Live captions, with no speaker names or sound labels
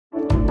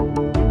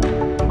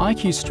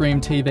IQStream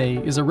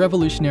TV is a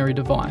revolutionary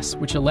device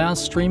which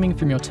allows streaming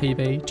from your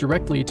TV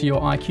directly to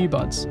your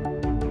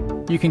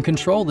IQbuds. You can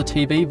control the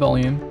TV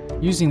volume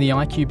using the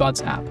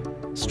IQbuds app,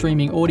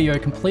 streaming audio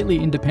completely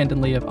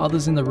independently of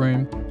others in the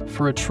room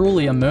for a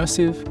truly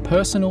immersive,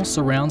 personal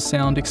surround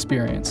sound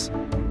experience.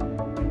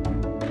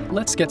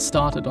 Let's get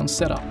started on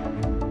setup.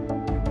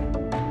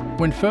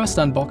 When first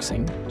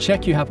unboxing,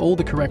 check you have all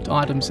the correct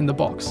items in the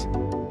box.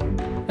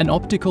 An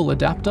optical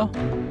adapter,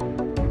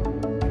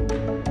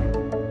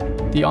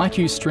 the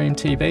IQStream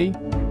TV,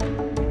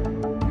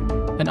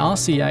 an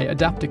RCA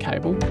adapter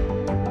cable,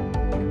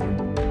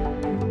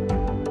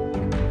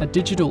 a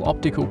digital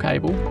optical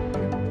cable,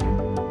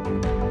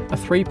 a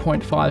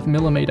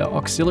 3.5mm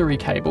auxiliary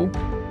cable,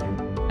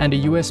 and a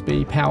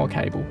USB power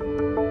cable.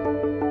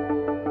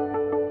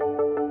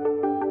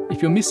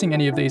 If you're missing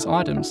any of these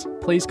items,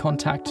 please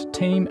contact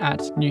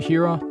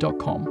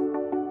team@nuheara.com.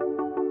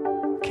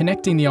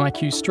 Connecting the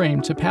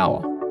IQStream to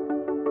power.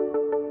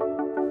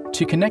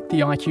 To connect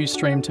the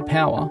IQStream to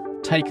power,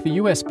 take the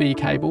USB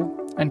cable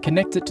and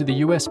connect it to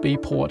the USB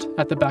port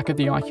at the back of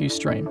the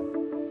IQStream.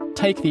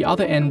 Take the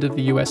other end of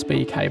the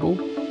USB cable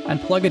and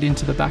plug it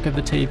into the back of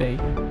the TV.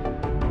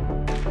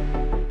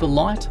 The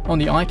light on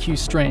the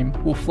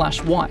IQStream will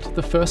flash white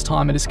the first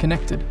time it is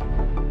connected.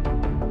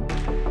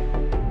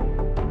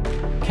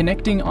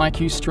 Connecting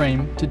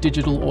IQStream to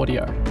digital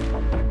audio.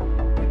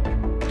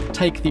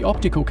 Take the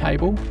optical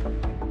cable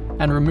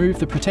and remove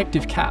the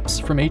protective caps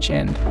from each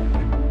end.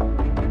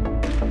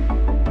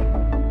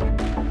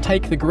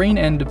 Take the green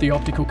end of the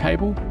optical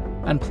cable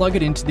and plug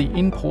it into the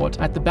in port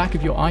at the back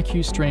of your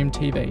IQStream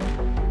TV.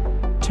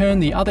 Turn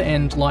the other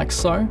end like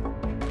so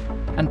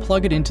and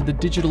plug it into the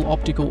digital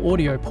optical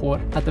audio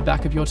port at the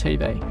back of your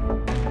TV.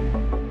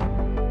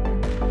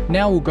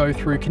 Now we'll go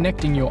through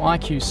connecting your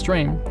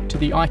IQStream to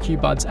the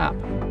IQbuds app.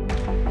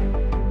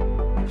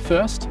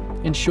 First,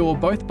 ensure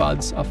both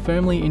buds are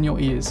firmly in your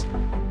ears.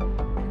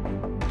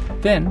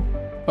 Then,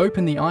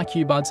 open the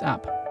IQbuds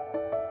app.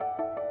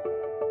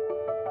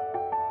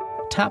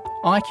 Tap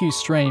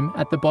IQStream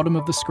at the bottom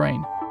of the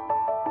screen.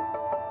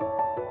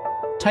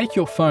 Take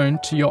your phone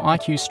to your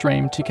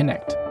IQStream to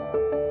connect.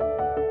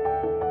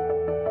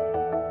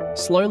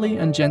 Slowly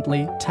and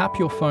gently tap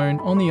your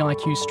phone on the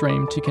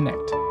IQStream to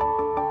connect.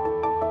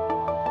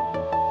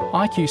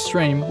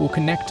 IQStream will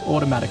connect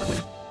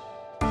automatically.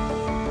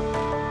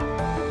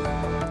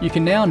 You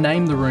can now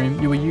name the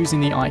room you are using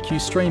the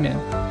IQStream in.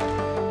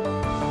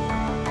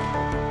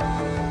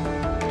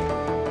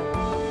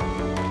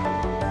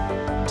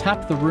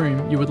 Tap the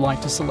room you would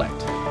like to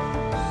select.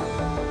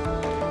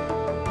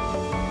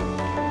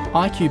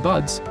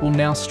 IQbuds will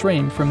now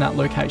stream from that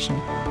location.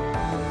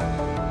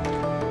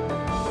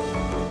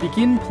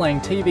 Begin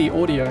playing TV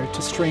audio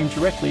to stream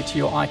directly to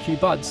your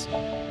IQbuds.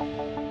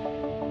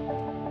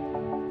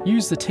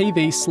 Use the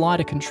TV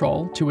slider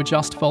control to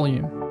adjust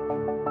volume.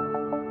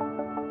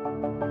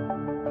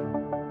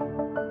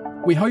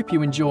 We hope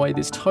you enjoy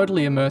this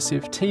totally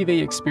immersive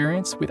TV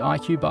experience with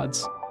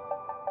IQbuds.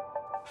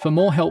 For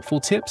more helpful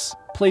tips,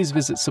 please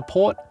visit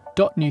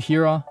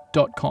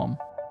support.nuheara.com.